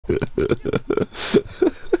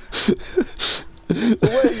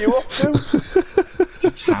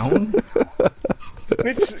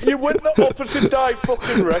opposite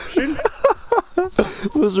direction.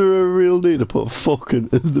 Was there a real need to put fucking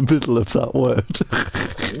in the middle of that word?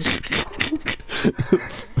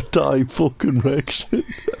 Direction.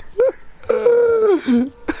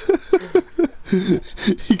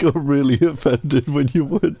 He got really offended when you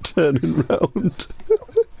weren't turning round.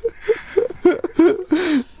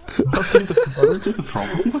 What's the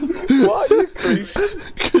problem? Why are you creasing?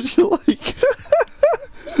 Because you're like...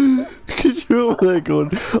 Because you're over there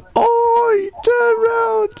going, "Oi, turn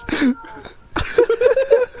round!"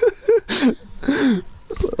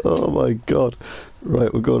 Oh my god.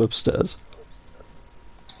 Right, we're going upstairs.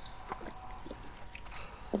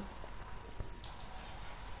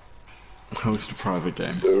 Host a private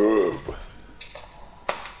game.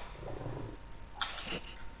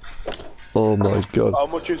 Oh my god. How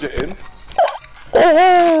much is it in?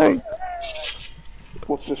 Oh!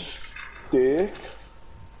 What's a steak?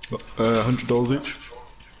 $100 each.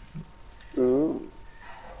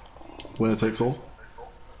 Winner takes all.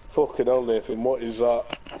 Fucking hell, Nathan, what is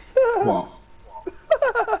that? What?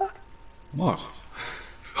 What?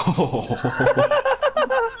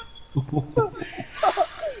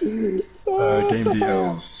 Game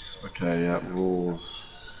details. Okay, yeah,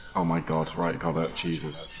 rules. Oh my god, right, got it,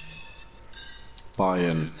 Jesus. Buy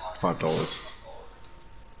in, $5.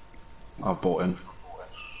 I've bought in.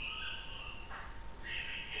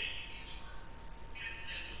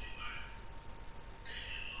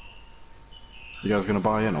 You guys gonna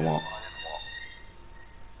buy in or what?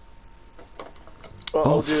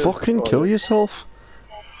 Oh, fucking kill yourself.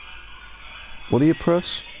 What do you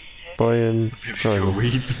press? Buy in. Sorry.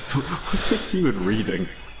 What's you and reading?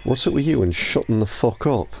 What's it with you and shutting the fuck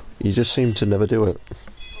up? You just seem to never do it.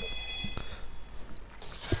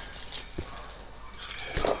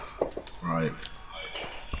 Right.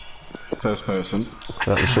 First person.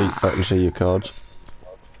 I can see your cards.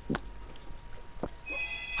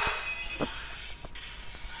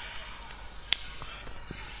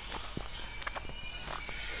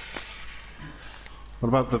 What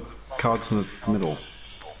about the cards in the middle?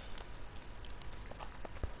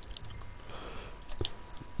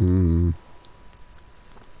 Hmm.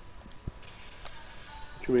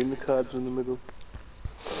 Do you mean the cards in the middle?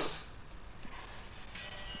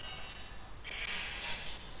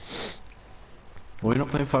 Well, you're not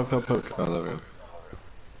playing 5-card poker. Oh, there we go.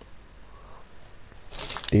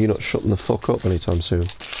 Are you not shutting the fuck up anytime soon?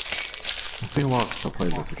 It's been a while since I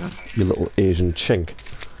played this again. You little Asian chink.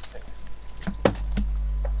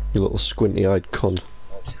 You little squinty-eyed cunt.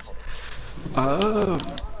 I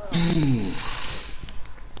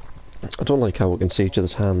don't like how we can see each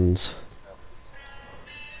other's hands.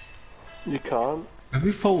 You can't. Have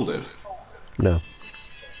you folded? No.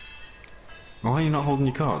 Why are you not holding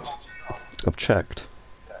your cards? I've checked.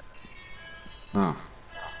 Oh.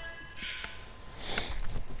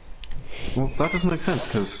 Well, that doesn't make sense,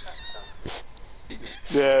 because...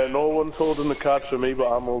 Yeah, no one's holding the cards for me,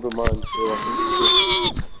 but I'm holding mine. So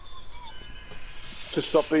to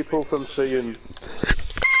stop people from seeing...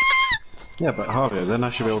 Yeah, but Harvey, then I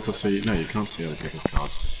should be able to see... No, you can't see other people's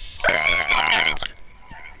cards.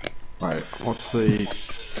 Right, what's the...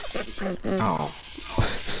 Oh.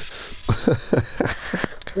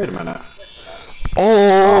 Wait a minute.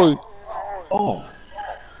 Oh! Oh!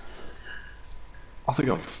 I think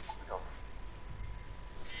I've...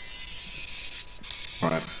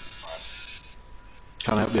 Right.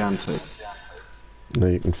 Can't help the ante. No,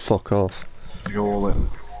 you can fuck off. Go all in.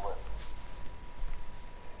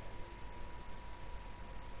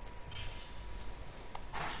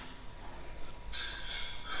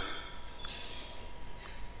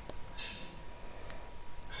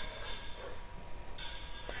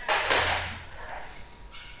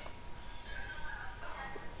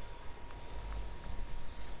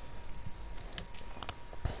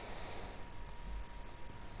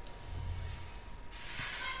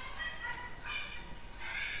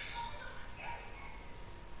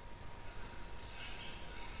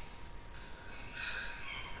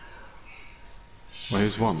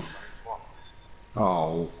 Where's one?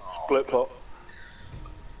 Oh. Split pot.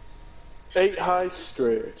 8 high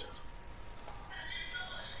straight.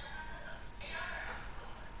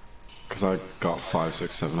 Because I got 5,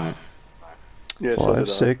 6, 7, 8. Yeah, 5,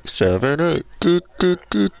 6, 7, 8.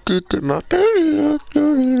 My baby.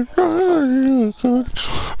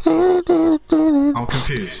 I'm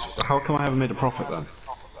confused. How come I haven't made a profit then?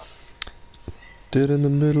 Did in the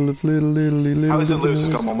middle of little. How is it Lewis has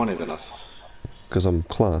got more money than us? Because I'm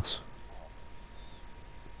class.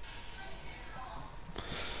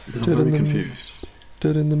 I'm very confused.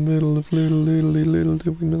 Dead in the middle of little,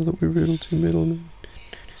 did we know that we riddled two middlemen?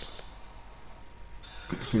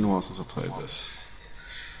 been a while since I played this.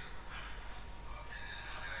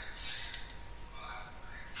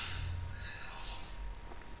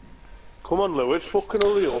 Come on, Lewis, fucking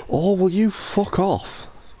hurry up. Oh, will you fuck off?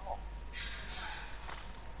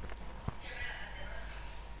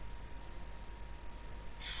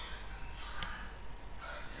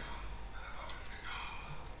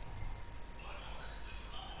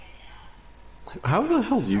 How the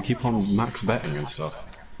hell do you keep on max betting and stuff?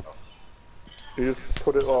 You just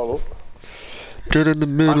put it all up. Dead in the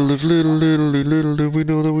middle of little do we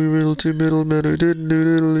know that we riddle to middlemen who didn't do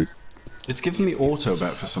diddly. It's giving me auto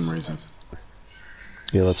bet for some reason.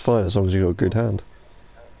 Yeah, that's fine as long as you got a good hand.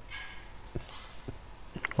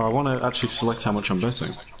 Well, I want to actually select how much I'm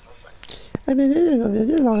betting.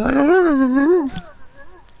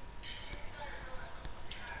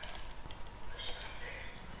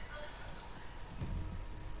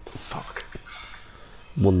 Fuck.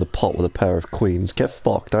 Won the pot with a pair of queens. Get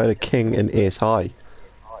fucked. I had a king and ace high.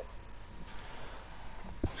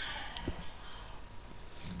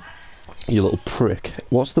 You little prick.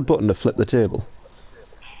 What's the button to flip the table?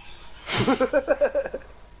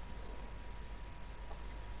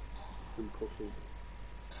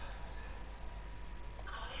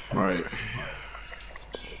 Right.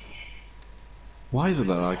 Why is it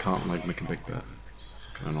that I can't like make a big bet? It's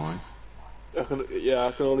fucking annoying. I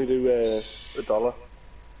can only do $1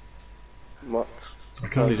 max. I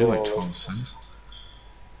can only do like 12 cents.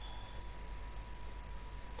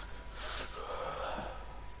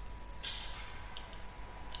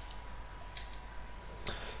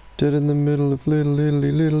 Dead in the middle of little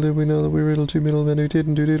did we know that we riddled two middlemen who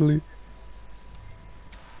didn't do diddly.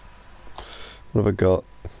 What have I got?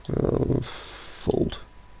 Fold.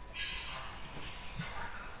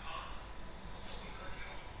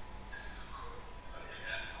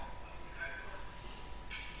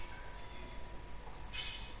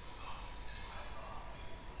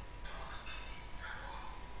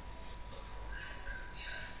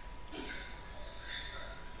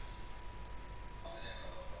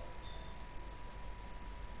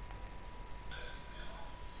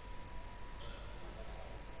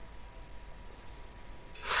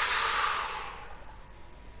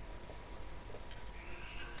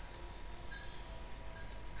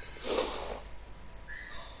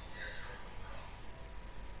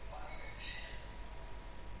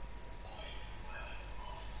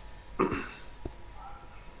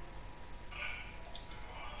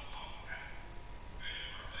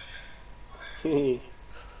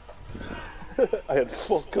 I had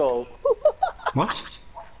fuck all. What?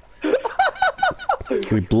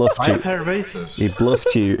 He bluffed I you. had a pair of aces. He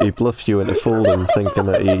bluffed you. He bluffed you into folding, thinking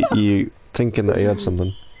that he had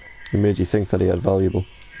something. He made you think that he had valuable.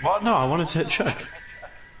 What? No, I wanted to hit check.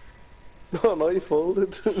 No, you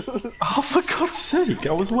folded. Oh, for God's sake!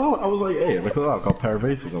 I was like, hey, look at that! I've got a pair of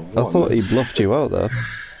aces. I've won. I thought he bluffed you out there.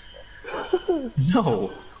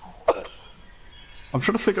 No. I'm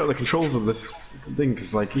trying to figure out the controls of this thing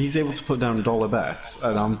because, like, he's able to put down dollar bets,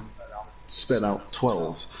 and I'm spitting out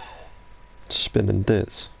 12s. Spinning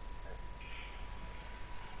this.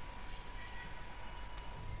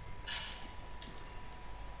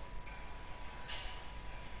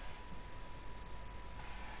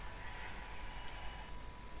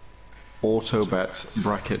 Auto bet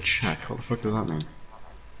bracket check. What the fuck does that mean?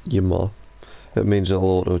 Your ma. It means it'll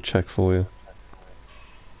auto check for you.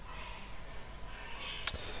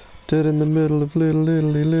 Dead in the middle of little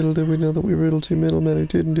did we know that we riddled two middlemen who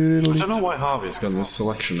didn't do diddly. I don't know why Harvey's got this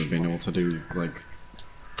selection of being able to do, like,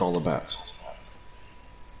 dollar bets.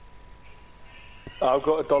 I've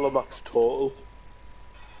got $1 max total.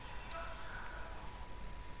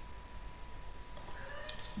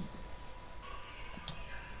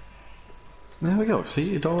 There we go,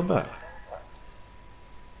 see, a dollar bet.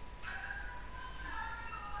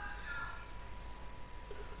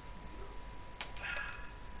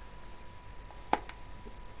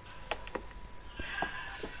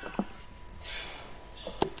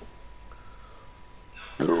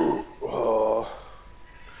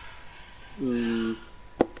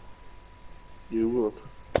 You would.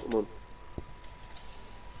 Come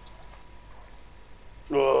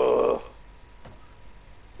on.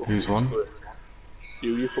 Who's won?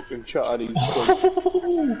 You fucking chat and he's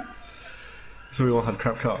So we all had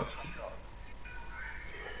crap cards.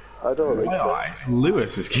 I don't know.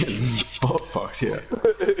 Lewis is getting butt fucked here.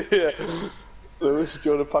 Yeah. Lewis, do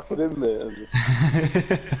you want to pack it in there?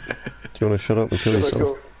 Do you want to shut up and kill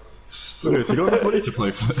yourself? Lewis, you got enough money to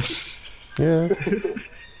play for this? Yeah.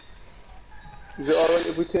 Is it alright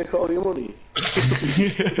if we take all your money?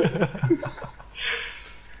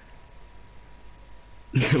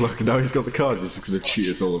 Look, now he's got the cards, he's just gonna cheat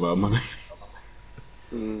us all of our money.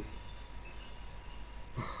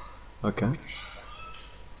 Okay.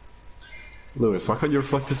 Lewis, why can't you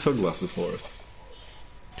reflect his sunglasses for us?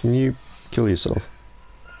 Can you kill yourself?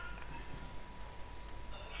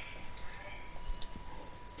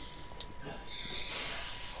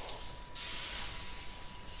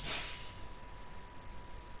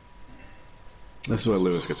 This is where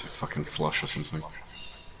Lewis gets a fucking flush or something.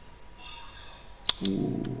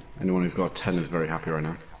 Ooh. Anyone who's got a 10 is very happy right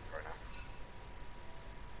now.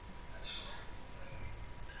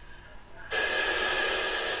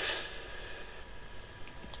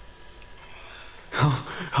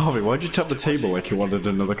 Harvey, why'd you tap the table like you wanted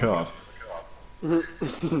another card? Because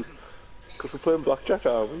we're playing blackjack,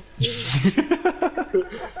 aren't we?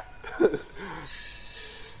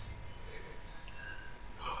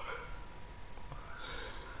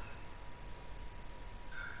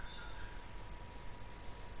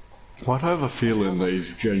 Why do I have a feeling that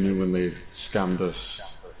he's genuinely scammed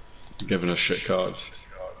us, giving us shit cards?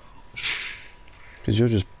 Because you're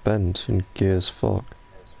just bent and gay as fuck.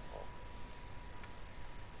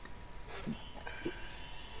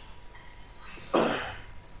 Got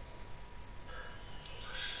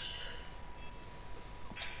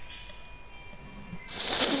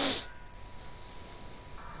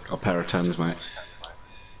a pair of 10s, mate.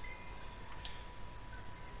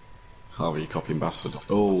 Harvey, you copying bastard.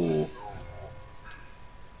 Oh.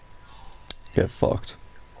 Get fucked.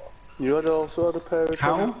 You had also had a pair of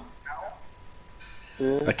How?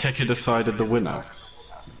 Yeah. A kicker decided the winner.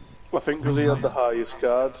 I think because he had the highest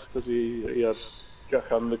cards, because he had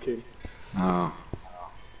Jack and the King. Ah.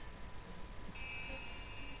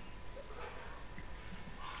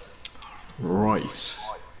 Right.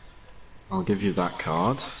 I'll give you that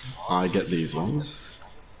card. I get these ones.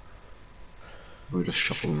 We'll just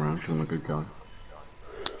shuffle them around because I'm a good guy.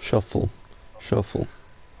 Shuffle. Shuffle.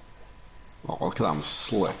 Oh, look at that, I'm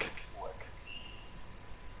slick.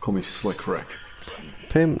 Call me Slick Rick.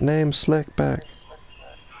 Pimp name Slickback.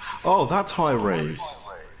 Oh, that's high raise.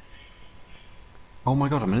 Oh my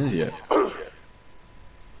god, I'm an idiot.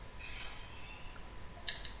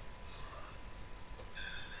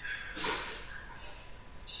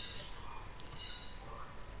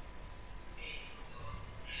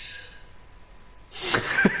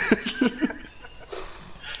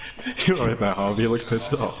 You alright there, Harvey? You look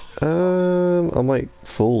pissed off. I might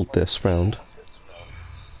fold this round.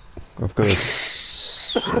 I've got a...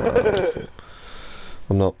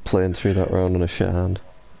 I'm not playing through that round on a shit hand.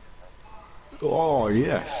 Oh,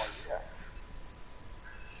 yes.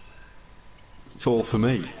 It's all for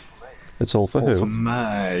me. It's all for All who? for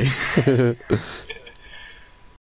me.